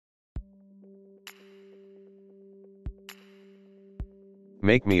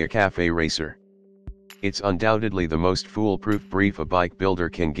Make me a cafe racer. It's undoubtedly the most foolproof brief a bike builder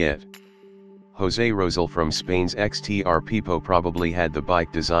can get. Jose Rosell from Spain's XTR Pipo probably had the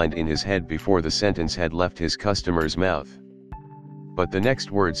bike designed in his head before the sentence had left his customer's mouth. But the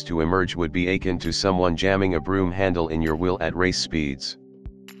next words to emerge would be akin to someone jamming a broom handle in your wheel at race speeds.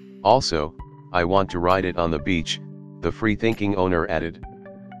 Also, I want to ride it on the beach, the free-thinking owner added.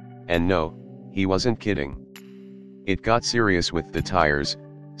 And no, he wasn't kidding. It got serious with the tires,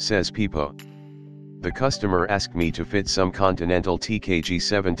 says Pipo. The customer asked me to fit some Continental TKG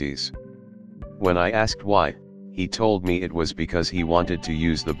 70s. When I asked why, he told me it was because he wanted to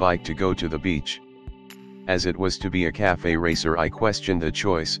use the bike to go to the beach. As it was to be a cafe racer, I questioned the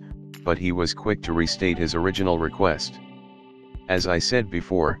choice, but he was quick to restate his original request. As I said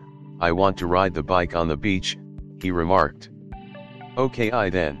before, I want to ride the bike on the beach, he remarked. Okay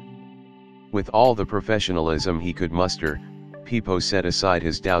then. With all the professionalism he could muster, Pipo set aside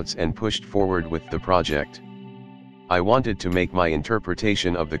his doubts and pushed forward with the project. I wanted to make my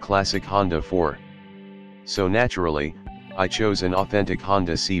interpretation of the classic Honda 4. So naturally, I chose an authentic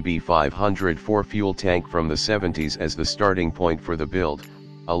Honda CB504 fuel tank from the 70s as the starting point for the build,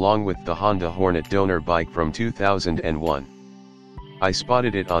 along with the Honda Hornet donor bike from 2001. I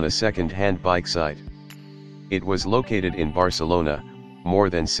spotted it on a second-hand bike site. It was located in Barcelona, more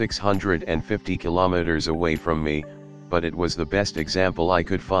than 650 kilometers away from me, but it was the best example I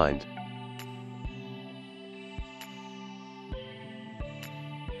could find.